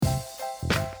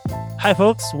Hi,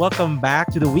 folks. Welcome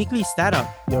back to the Weekly Startup,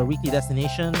 your weekly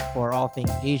destination for all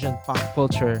things Asian pop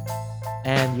culture.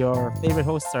 And your favorite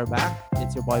hosts are back.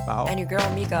 It's your boy Pao. And your girl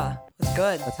Mika was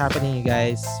good. What's happening, you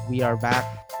guys? We are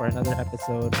back for another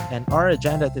episode. And our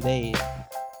agenda today,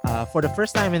 for the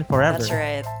first time in forever, That's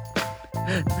right.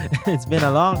 it's been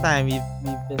a long time. We've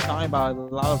been talking about a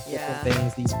lot of different Yeah.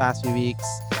 things these past few weeks.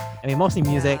 I mean, mostly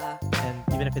music. Yeah. And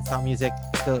even if it's not music,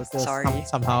 still Sorry.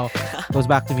 somehow goes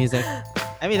back to music.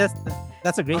 I mean,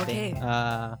 that's a great Okay. thing.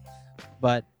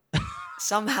 But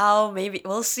Somehow, maybe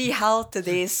we'll see how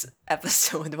today's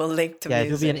episode will link to yeah,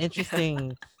 it will be an music.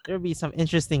 interesting. There will be some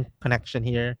interesting connection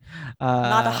here.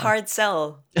 Not a Uh, hard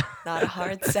sell. Not a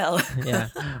hard sell. yeah,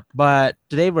 but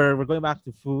today we're going back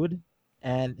to food,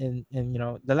 and in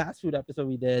the last food episode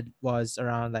we did was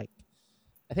around like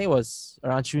I think it was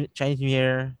around Chinese New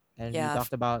Year, and we Yeah,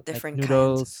 talked about like different kinds of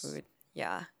noodles, food.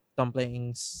 Yeah.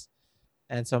 dumplings,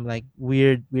 and some like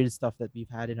weird stuff that we've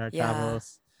had in our Yeah.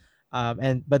 travels.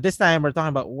 And but this time we're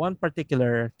talking about one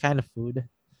particular kind of food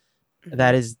Hmm.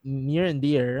 that is near and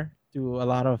dear to a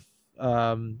lot of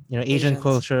Asians.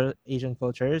 Asian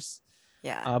cultures.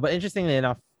 Yeah. But interestingly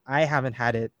enough, I haven't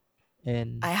had it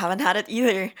in I haven't had it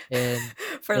either in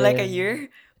for like a in year.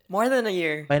 More than a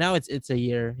year. by now it's a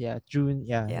year. Yeah, June.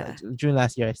 Yeah, Yeah. June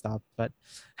last year I stopped. But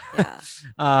Yeah.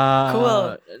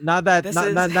 Cool. not that This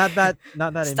is not that it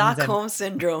means I'm Stockholm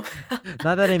syndrome.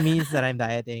 not that it means that I'm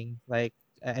dieting. Like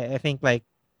I think like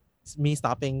me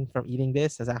stopping from eating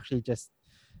this has actually just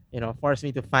forced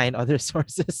me to find other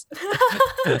sources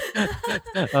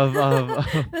of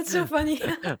That's so funny.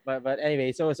 but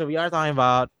anyway, so we are talking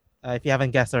about if you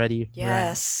haven't guessed already, rice.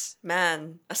 Yes,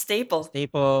 man, a A staple.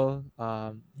 staple,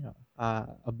 a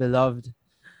beloved,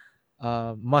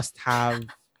 must have,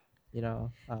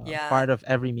 Yeah, part of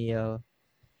every meal,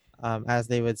 as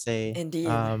they would say.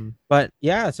 indeed. But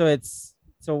yeah, so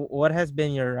what has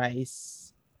been your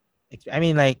rice? I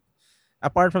mean, like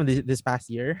apart from this past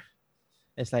year,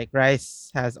 it's like rice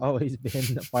has always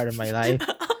been a part of my life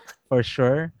for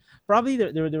sure. Probably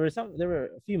there were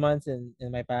a few months in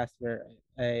my past where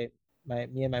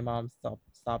me and my mom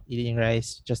stopped eating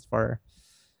rice just for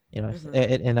Hmm.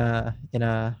 in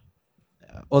a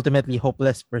ultimately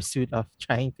hopeless pursuit of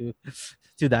trying to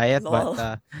diet. But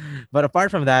Lol. but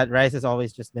apart from that, rice has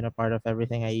always just been a part of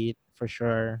everything I eat for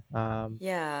sure.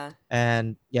 Yeah,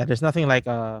 And yeah, there's nothing like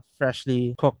a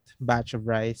freshly cooked batch of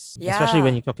rice, especially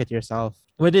when yeah. you cook it yourself.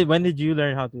 When did you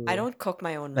learn how I to don't cook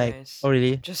my own like? Oh, rice.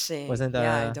 really? Just saying. Wasn't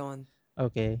Yeah, I don't.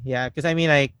 okay? Yeah, because I mean,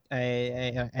 like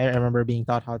I remember being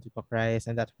taught how to cook rice,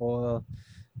 and that whole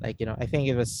I think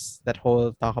it was that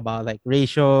whole talk about like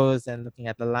ratios and looking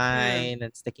at the Mm, line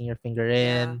and sticking your finger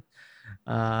yeah, in.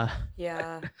 Uh,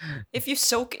 yeah. If you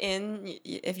soak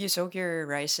your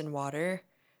rice in water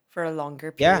for a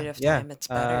longer yeah, period of yeah. time, it's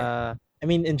better. I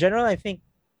mean, in general, I think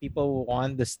people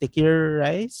want the stickier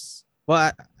rice.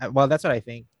 Well, well, that's what I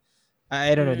think.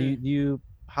 I don't know. Mm.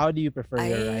 How do you prefer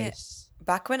your I rice?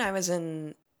 Back when I was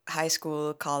in high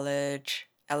school, college,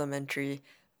 elementary,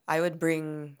 I would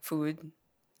bring food.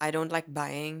 I don't like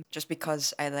buying just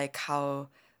because I like how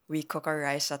we cook our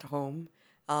rice at home.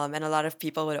 And a lot of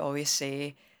people would always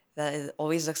say that it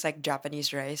always looks like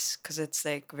Japanese rice because it's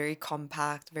like very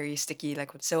compact, very sticky.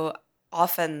 So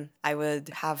often I would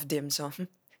have dim sum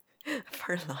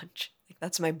for lunch. Like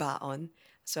that's my baon.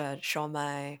 So I had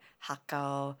shomai,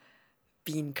 hakao,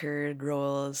 bean curd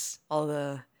rolls, all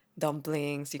the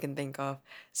dumplings you can think of.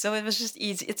 So it was just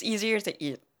easy. It's easier to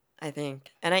eat, I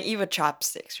think. And I eat with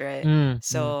chopsticks, right? Mm, mm,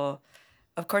 So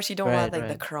of course you don't want right, like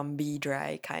the right. crumbly,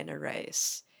 dry kind of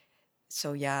rice.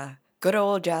 So yeah, good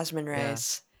old jasmine Yeah.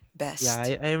 rice, Yeah, best.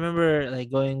 I remember like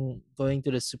going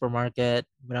to the supermarket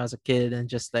when I was a kid and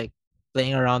just like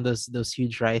playing around those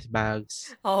huge rice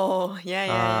bags. Oh yeah,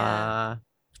 yeah, yeah. Uh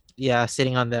yeah,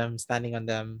 sitting on them, standing on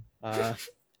them.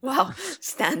 Wow,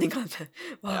 standing on the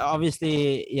wow.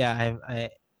 Obviously, yeah,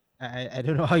 I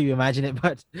don't know how you imagine it,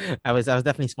 but I was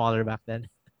definitely smaller back then.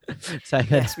 So I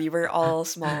could Yes, we were all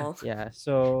small yeah,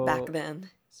 back then.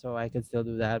 so I could still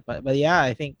do that. But yeah,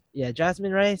 I think yeah,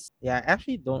 jasmine rice. Yeah, I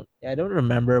actually don't I don't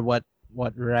remember what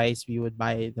rice we would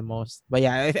buy the most. But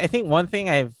yeah, I think one thing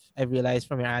I've realized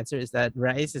from your answer is that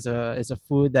rice is a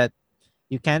food that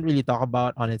you can't really talk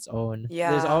about on its own.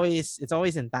 Yeah. It's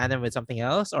always in tandem with something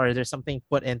else, or there's something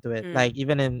put into it. Like Mm.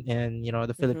 even in the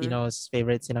Mm-hmm. Filipinos'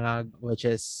 favorite sinangag, which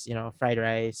is fried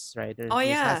rice, right? Oh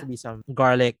There has to yeah. be some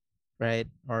garlic, right,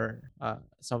 or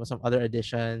some other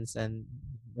additions, and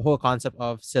the whole concept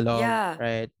of silog, Yeah.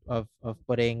 right, of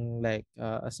putting like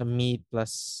some meat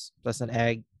plus an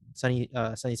egg, sunny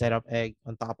side up egg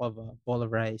on top of a bowl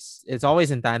of rice. It's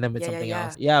always in tandem with Yeah, yeah, something yeah.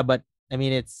 else. Yeah, but I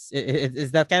mean, it's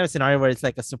that kind of scenario where it's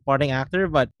like a supporting actor,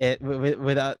 but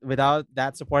without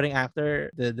that supporting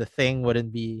actor, the thing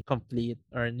wouldn't be complete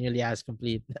or nearly as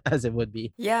complete as it would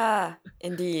be. Yeah,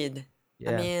 indeed.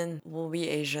 I Yeah. mean, we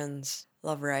Asians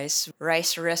love rice.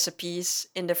 Rice recipes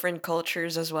in different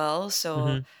cultures as well. So,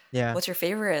 Mm-hmm. Yeah. what's your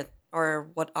favorite? Or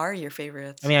what are your I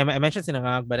favorites? mean, I mentioned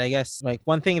sinangag, but I guess like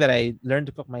one thing that I learned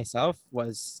to cook myself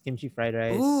was kimchi fried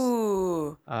rice.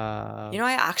 Ooh. Uh,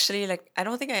 I actually like, I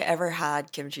don't think I ever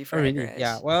had kimchi oh fried really?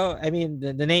 Yeah. rice. Well, I mean,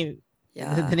 the name the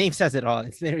Yeah. name says it all.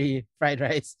 It's literally fried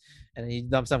rice, and then you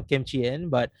dump some kimchi in.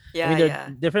 But I Yeah, mean, there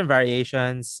are yeah. different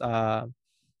variations.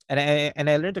 And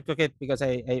I learned to cook it because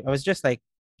I was just like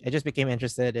I just became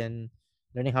interested in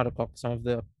learning how to cook some of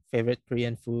the favorite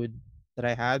Korean food that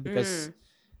I had because Mm,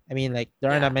 I mean like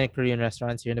there aren't that yeah. many Korean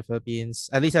restaurants here in the Philippines,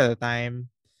 at least at the time.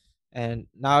 And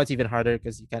now it's even harder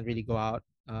because you can't really go out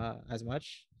as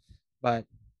much. But,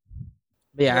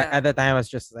 but yeah, Yeah. at the time I was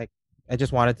just like I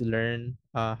just wanted to learn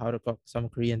how to cook some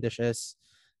Korean dishes,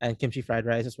 and kimchi fried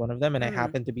rice is one of them. And I Mm.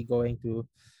 happened to be going to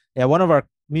one of our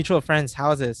mutual friends'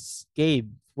 houses.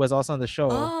 Gabe was also on the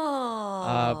show,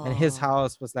 and his Oh.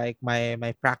 house was like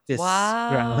my practice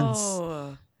grounds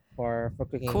Wow. for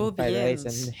cooking Cool fried rice.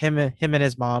 And beans. him and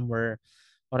his mom were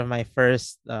one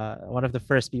of the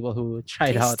first people who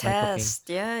tried Taste out my cooking. test.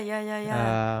 Yeah, yeah, yeah,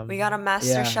 yeah. We got a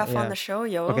master Yeah, chef on yeah. the show,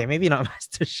 Okay, yo. maybe not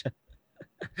master chef,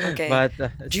 Okay. but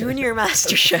Junior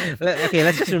master chef. okay,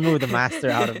 let's just remove the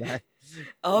master out of that.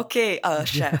 Okay,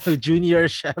 chef. Junior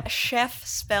chef. Chef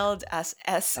spelled as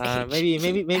S H Maybe E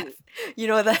maybe F. You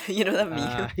know the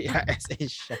meme. yeah, SA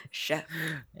chef. Chef.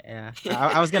 Yeah,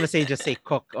 I was gonna say just say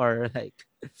cook or like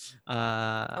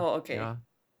Oh, you okay. know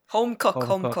Home cook, home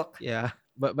home cook. cook. Yeah,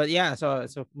 but yeah, so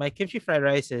my kimchi fried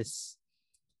rice is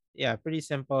yeah pretty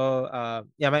simple.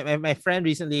 Yeah, my friend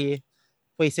recently,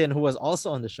 Hui Sin, who was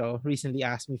also on the show, recently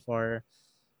asked me for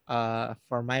my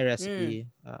Mm. recipe.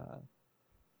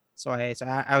 So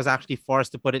I was actually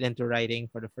forced to put it into writing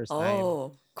for the first time.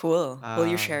 Oh, cool. Will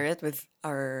you share Um, it with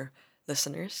our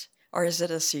listeners? Or is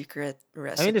it a secret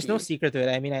I mean, there's no recipe? secret to it.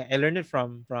 I mean, I learned it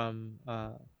from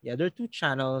yeah. There are two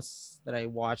channels that I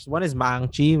watched. One is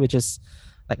Maangchi, which is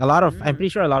like a lot of I'm Mm. pretty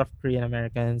sure a lot of Korean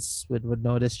Americans would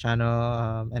know this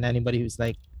channel. And anybody who's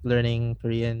like learning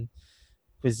Korean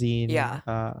cuisine. Yeah.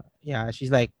 Yeah, she's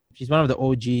one of the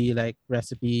OG like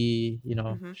recipe,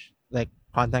 Mm-hmm. like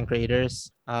content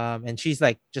creators. And she's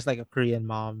like just like a Korean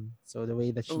mom. So the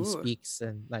way that she Ooh. speaks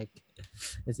and like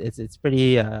it's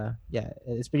pretty yeah,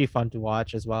 it's pretty fun to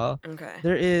watch as well. Okay.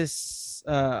 There is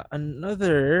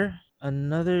another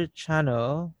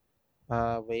channel.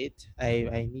 Wait,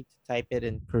 I need to type it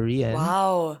in Korean.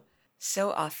 Wow.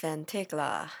 So authentic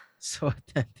lah. So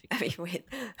authentic. I mean, wait.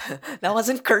 That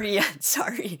wasn't Korean.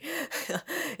 Sorry.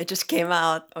 It just came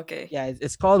out. Okay. Yeah,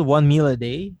 it's called One Meal a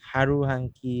Day, Haru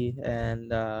Hanki,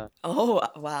 and Oh,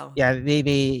 wow. yeah,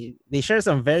 they share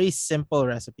some very simple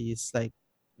recipes. Like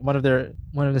one of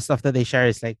the stuff that they share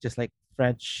is like just like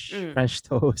Mm. French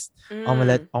toast,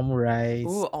 omelette, Mm. omurice,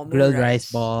 Ooh, grilled rice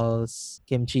omurice. balls,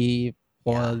 kimchi,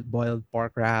 Yeah. boiled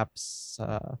pork wraps,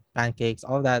 pancakes,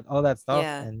 all that stuff.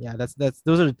 Yeah. And yeah, that's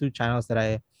those are the two channels that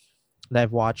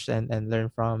I've watched and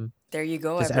learned from. There you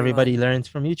go, Because everybody everyone. learns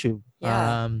from YouTube.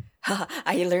 Yeah.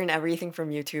 I learn everything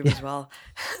from YouTube Yeah, as well.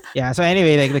 yeah. So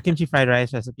anyway, like the kimchi fried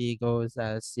rice recipe goes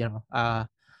as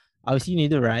obviously you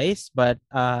need the rice, but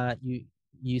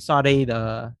you saute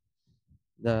the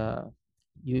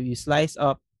you slice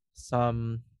up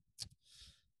some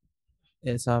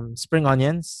some spring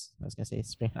onions. I was gonna say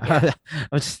spring. Yeah.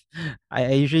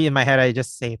 I usually in my head I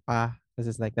just say pa because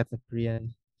it's like that's a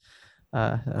Korean. It's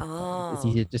Oh,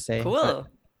 easier to say, but cool.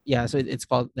 yeah. So it's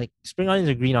called like spring onions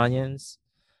or green onions,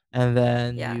 and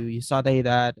then Yeah. you saute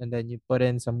that, and then you put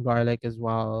in some garlic as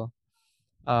well.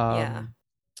 Yeah. Um,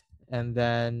 and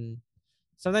then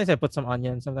sometimes I put some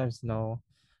onion, sometimes no.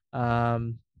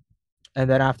 Um, and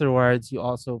then afterwards, you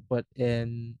also put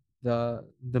in the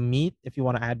meat if you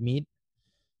want to add meat.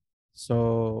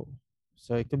 So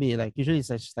so it could be like usually it's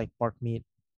just like pork meat.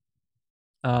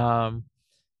 Um,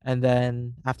 and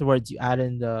then afterwards you add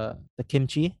in the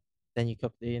kimchi. Then you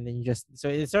cook and then you just so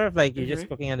it's sort of like you're Mm-hmm. just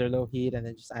cooking under low heat and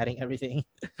then just adding everything,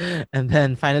 and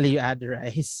then finally you add the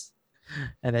rice,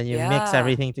 and then you mix Yeah.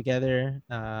 everything together,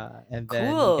 and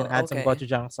then you can Cool. add some Okay.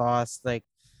 gochujang sauce, like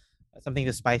something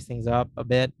to spice things up a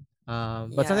bit.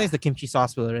 But sometimes Yeah. the kimchi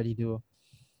sauce will already do.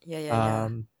 Yeah, yeah, yeah.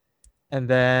 Um, and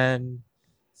then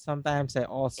sometimes I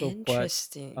also put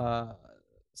Interesting. uh,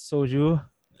 soju.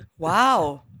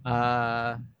 Wow.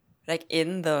 Uh, Like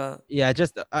in the yeah,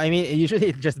 just I mean, usually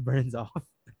it just burns off,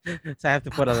 so I have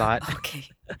to put a lot okay.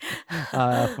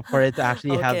 for it to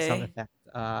actually have some Okay. effect.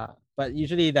 but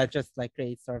usually that just like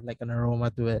creates sort of like an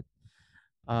aroma to it.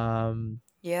 Um,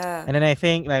 Yeah. and then I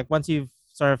think like once you've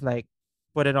sort of like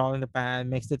put it all in the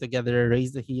pan, mixed it together,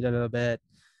 raise the heat a little bit,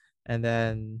 and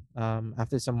then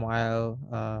after some while,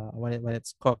 when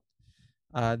it's cooked,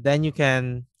 then you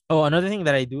can. Oh, another thing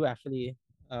that I do actually,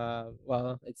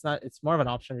 well, it's not. It's more of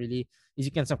an option really. Is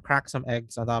you can crack some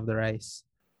eggs on top of the rice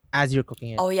as you're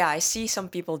cooking it. Oh yeah, I see some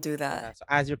people do Yeah. that. So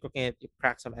as you're cooking it, you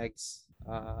crack some eggs,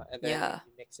 and then Yeah.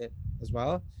 you mix it as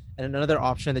well. And another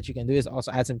option that you can do is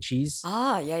also add some cheese.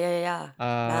 Ah, yeah, yeah, yeah.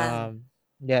 Man, Um,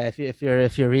 yeah, if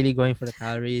you're really going for the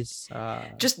calories,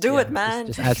 just do it, yeah, just man.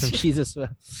 just add some cheese as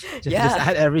well. Just Yeah,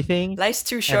 add everything, life's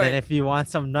too and then short. if you want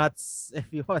some nuts, if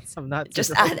you want some nuts as Just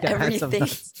well, you add can add some everything.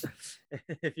 nuts.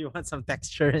 If you want some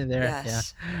texture in there, yeah.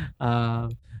 Yes.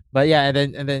 Um, but yeah,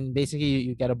 and then basically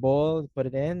you get a bowl, put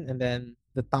it in, and then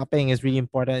the topping is really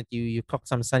important. You cook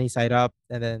some sunny side up,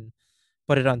 and then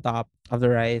put it on top of the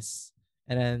rice,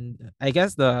 and then I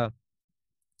guess the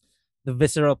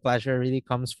visceral pleasure really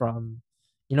comes from,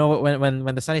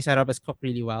 when the sunny side up is cooked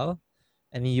really well,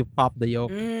 and then you pop the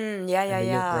yolk, Yeah, and yeah,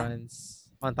 the yolk yeah. runs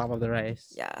on top of the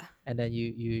rice, Yeah. and then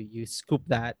you scoop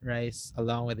that rice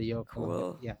along with the yolk, along with,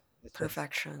 Cool. yeah, it's just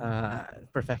Perfection.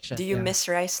 perfection. Do you Yeah. miss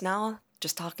rice now?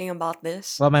 Just talking about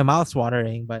this? Well, my mouth's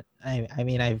watering, but I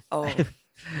mean, I've Oh, I've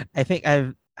I think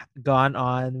I've gone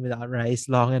on without rice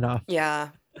long enough yeah.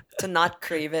 To not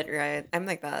crave it, right? I'm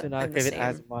like to that. not I'm the crave it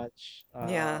as same. much.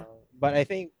 Yeah. But I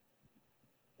think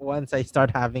once I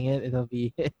start having it, it'll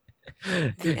be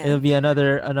The it'll end. be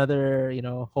another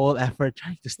whole effort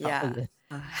trying to stop Yeah. again.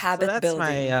 So Habit that's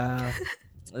my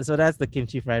building. so that's the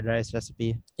kimchi fried rice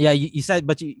recipe. Yeah, you said,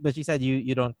 but you said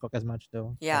you don't cook as much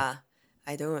though. So Yeah,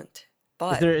 I don't. is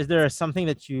But there something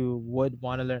that you would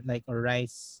want to learn, like a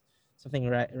rice, something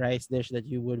rice dish that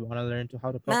you would want to learn to how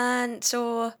to cook? man,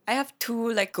 so I have two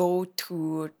like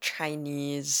go-to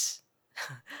Chinese,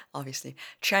 obviously,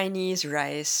 Chinese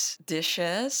rice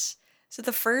dishes. So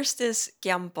the first is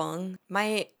giambong.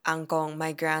 My angkong,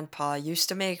 my grandpa, used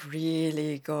to make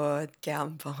really good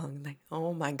giambong. Like,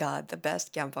 oh my god, the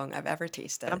best giambong I've ever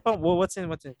tasted. Kampong. Well, what's in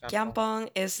kampong? Giambong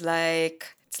is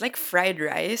like it's like fried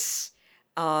rice.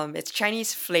 It's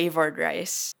Chinese flavored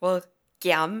rice. Well,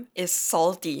 giam is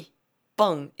salty,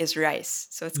 bung is rice,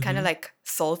 so it's kind of Mm-hmm. like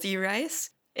salty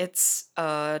rice. It's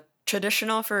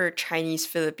traditional for Chinese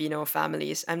Filipino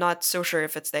families. I'm not so sure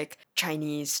if it's like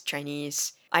Chinese.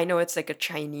 I know it's like a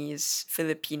Chinese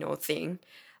Filipino thing.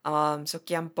 So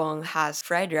kiampong has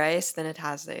fried rice, then it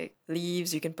has like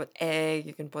leaves. You can put egg,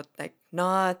 you can put like I,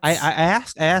 nuts. I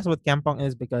I asked what kampong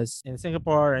is because in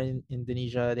Singapore and in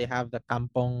Indonesia they have the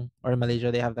kampong, or in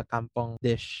Malaysia they have the kampong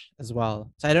dish as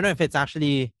well. So I don't know if it's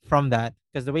actually from that,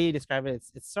 because the way you describe it,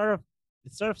 it's sort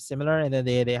of similar, and then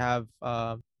they have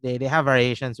they have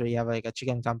variations where you have like a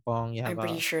chicken kampong, you I'm have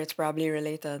pretty a, sure it's probably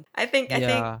related. I think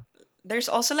yeah, there's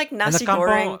also like and the nasi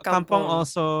goreng kampong kampong, right?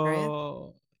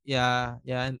 also, yeah,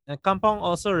 and kampong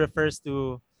also refers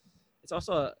to,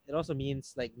 it also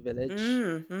means like village.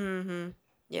 Mm-hmm.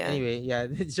 Yeah. Anyway, yeah,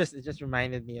 it just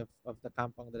reminded me of the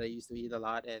kampong that I used to eat a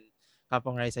lot, and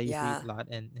kampong rice I used to eat Yeah. a lot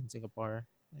in Singapore,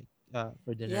 like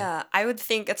for dinner. Yeah. I would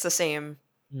think it's the same.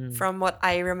 Mm. From what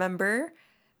I remember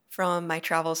from my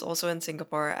travels also in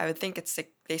Singapore, I would think it's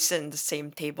like they sit in the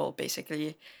same table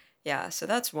basically. Yeah, so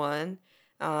that's one.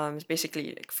 It's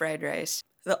basically like fried rice.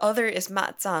 The other is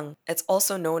matzang. It's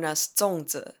also known as 粽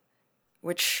子,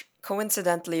 which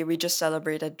coincidentally we just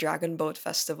celebrated Dragon Boat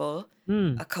Festival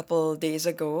Mm. a couple days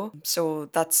ago. So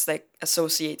that's like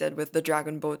associated with the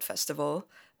Dragon Boat Festival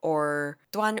or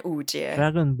Duan Ujie.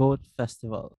 Dragon Boat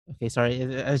Festival. Okay, sorry,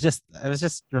 I was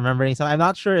just remembering. So I'm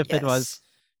not sure if it was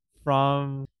Yes.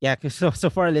 from, yeah. 'Cause so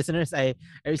for our listeners, I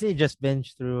recently just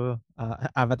binged through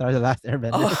Avatar: The Last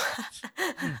Airbender, Oh,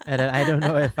 and then I don't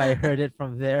know if I heard it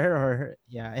from there or,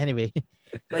 yeah. Anyway,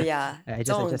 but yeah, I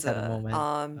just had a 粽子. moment.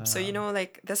 So you Um, know,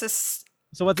 like this is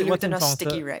so what's in glutinous Zongzi?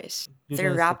 sticky rice. They're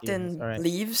Glutinous wrapped sticky rice. All in right.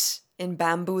 leaves, in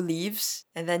bamboo leaves,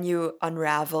 and then you Just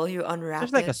unwrap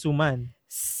like a it. suman.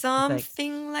 It's like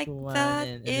Something like suman that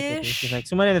in the Philippines. Because like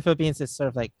ish. suman in the Philippines is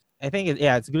sort of like, I think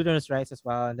it's glutinous rice as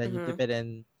well, and then you Mm-hmm. dip it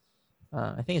in.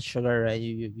 I think it's sugar, right?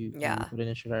 You Yeah. put it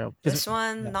in sugar. Because This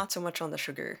one, yeah, not so much on the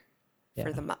sugar for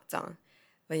yeah. the matang.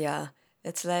 But yeah,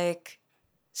 it's like,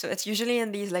 so it's usually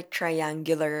in these like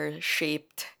triangle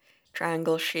shaped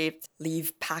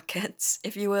leaf packets,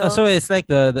 if you will. So it's like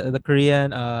the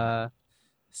Korean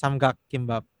samgak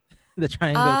kimbap, the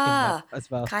triangle kimbap Ah, as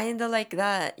well. kind of like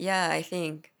that. Yeah, I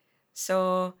think.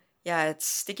 So, yeah, it's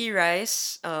sticky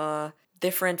rice,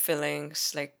 different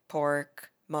fillings like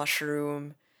pork,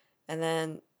 mushroom, and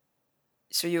then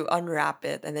so you unwrap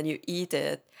it and then you eat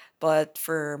it. But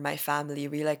for my family,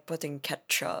 we like putting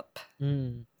ketchup.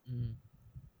 Mm, mm.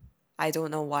 I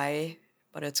don't know why,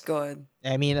 but it's good.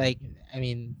 I mean, like, I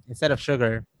mean, instead of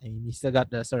sugar, I mean, you still got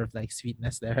the sort of like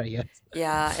sweetness there, I guess.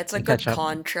 Yeah, it's a And good ketchup.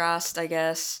 contrast, I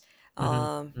guess.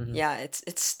 Mm-hmm, mm-hmm. Yeah, it's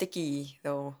sticky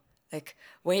though, like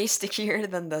way stickier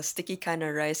than the sticky kind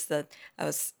of rice that I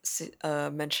was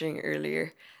mentioning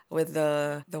earlier with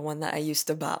the one that I used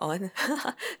to bat on.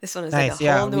 This one is like a Nice.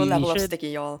 Yeah, whole new we level of should.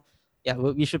 sticky, y'all. Yeah,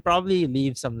 we should probably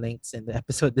leave some links in the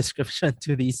episode description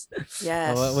to these.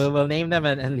 Yes. We'll name them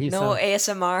and leave No some.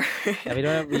 ASMR. Yeah, we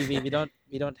don't have,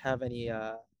 we don't have any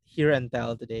hear and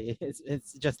tell today.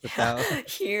 It's just the tell.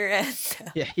 Here and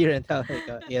Yeah, hear and tell like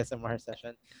a ASMR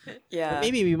session. But yeah.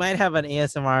 maybe we might have an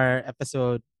ASMR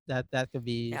episode that could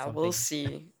be Yeah, we'll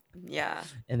something see. Yeah.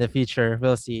 in the future.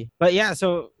 We'll see. But yeah,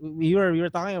 so we were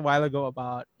talking a while ago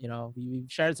about, we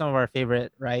shared some of our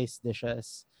favorite rice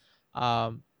dishes.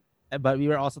 Um but we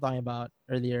were also talking about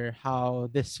earlier how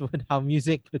this would how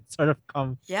music would sort of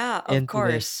come Yeah, of into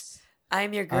course. this.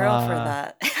 I'm your girl for Uh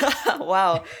that.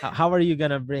 Wow. how are you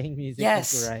gonna bring music into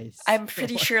Yes. rice? I'm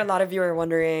pretty sure a lot of you are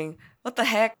wondering, what the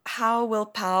heck? How will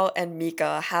Pao and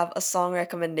Mika have a song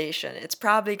recommendation? It's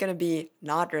probably going to be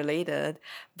not related,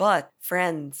 but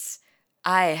friends,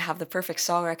 I have the perfect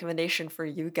song recommendation for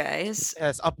you guys.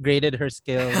 Has upgraded her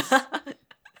skills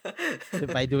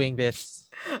by doing this.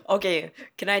 Okay,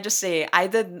 can I just say,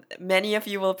 many of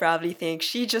you will probably think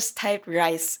she just typed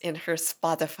rice in her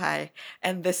Spotify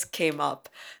and this came up.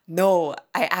 No,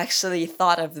 I actually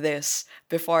thought of this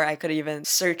before I could even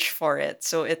search for it.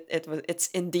 So it's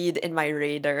indeed in my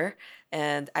radar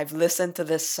and I've listened to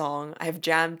this song, I've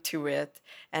jammed to it,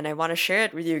 and I want to share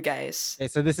it with you guys. Okay,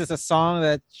 so this is a song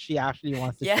that she actually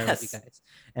wants to share with you Yes. guys.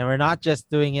 And we're not just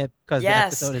doing it because the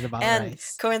Yes, episode is about and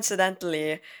rice.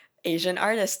 coincidentally, Asian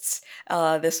artists.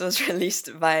 This was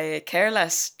released by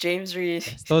Careless, James Reed,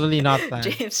 It's totally not planned.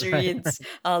 James Right, Reed's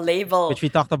right. label. Which we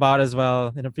talked about as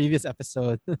well in a previous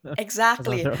episode.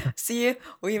 Exactly. See,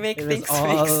 we make It was things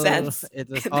make all sense it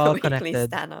was in the all weekly connected.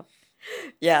 stand up.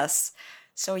 Yes.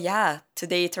 So, yeah,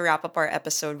 today to wrap up our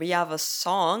episode, we have a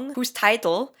song whose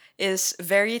title is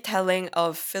very telling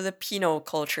of Filipino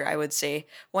culture, I would say,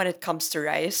 when it comes to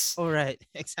rice. Oh right,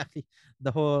 exactly.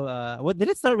 The whole what did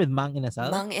it start with Mang Inasal?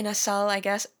 Mang Inasal, I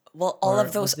guess. Well, all Or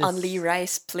of was those only this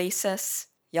rice places,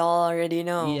 y'all already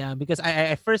know. yeah, because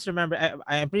I first remember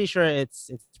I'm pretty sure it's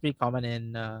pretty common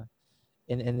in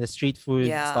the street food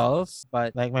Yeah. stalls.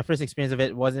 But like my first experience of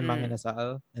it was in Mang Mm.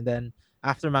 Inasal, and then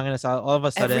after Mang Inasal, all of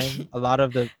a sudden, Every a lot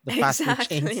of the fast food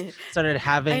chains exactly. started I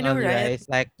having know, only right? rice,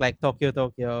 like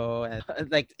Tokyo, and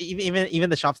like even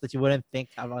the shops that you wouldn't think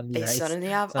have only They rice suddenly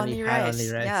have suddenly only had only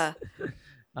rice. rice.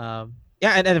 Yeah.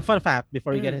 Yeah, and fun fact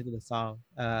before we get Mm. into the song,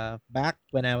 back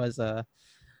when I was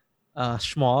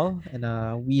small and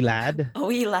a wee lad, A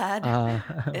wee lad uh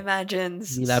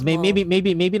imagines wee lad, small.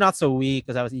 maybe not so wee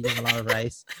because I was eating a lot of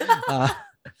rice.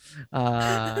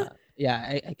 uh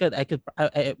yeah,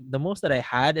 the most that I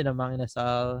had in a Mang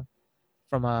Inasal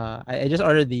from I just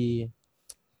ordered the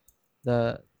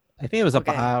I think it was a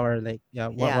Okay. paa or like yeah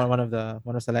Yeah. one of the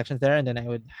selections there, and then I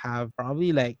would have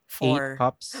probably like 8 4.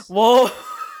 cups. Whoa.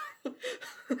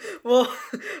 Whoa.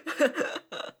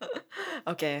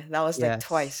 Okay, that was like Yes.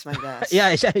 twice my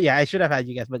Yeah, guess. yeah, I should have had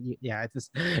you guess, but yeah,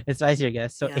 it's twice your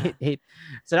guess. So Yeah. eight.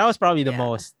 So that was probably the Yeah.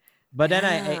 most. But then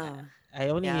Yeah.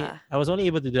 only Yeah. I was only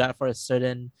able to do that for a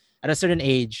certain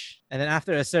age, and then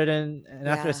after a Yeah. certain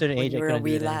When age, you I were a couldn't do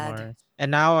wee it lad. anymore. And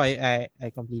now I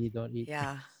completely don't eat.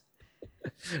 Yeah.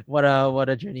 What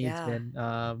a journey it's Yeah. been.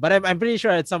 But I'm pretty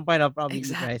sure at some point I'll probably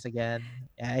eat Exact. rice again.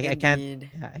 Yeah, I can't. Indeed.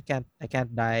 Yeah, I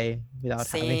can't die without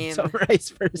having some Same. rice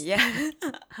first. Yeah.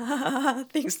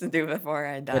 Things to do before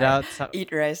I die. Without some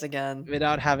Eat rice again.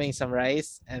 without having some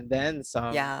rice and then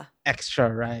some Yeah. extra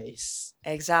rice,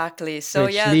 Exactly. So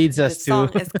which yeah, leads the us to song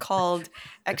is called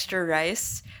Extra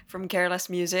Rice from Careless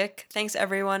Music. Thanks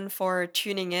everyone for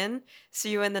tuning in. See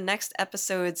you in the next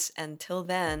episodes. Until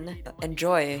then,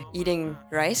 enjoy eating and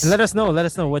rice. let us know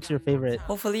what's your favorite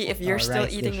Hopefully, if you're still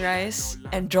rice eating dish. rice,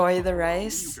 enjoy the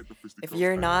rice. If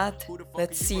you're not,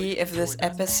 let's see if this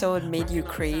episode made you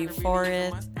crave for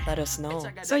it. Let us know.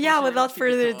 So yeah, without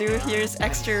further ado, here's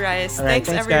Extra Rice. All right, Thanks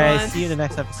thanks guys. everyone. See you in the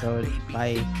next episode.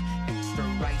 Bye. Extra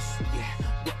rice, yeah,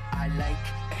 what I like.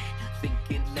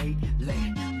 Thinking lately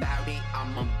about it,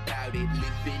 I'm about it.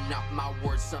 Living up my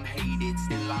words, some hate it.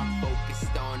 Still, I'm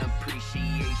focused on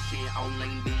appreciation,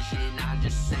 online vision. I'm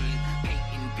just saying,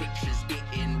 painting pictures,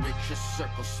 getting richer.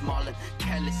 Circle smaller,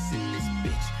 careless in this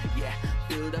bitch. Yeah,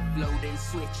 feel the flow, then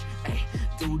switch. Ay,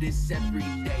 do this every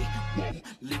day. Whoa,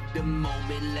 live the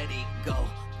moment, let it go,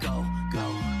 go, go.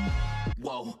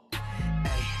 Whoa,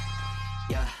 ay.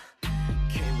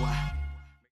 What?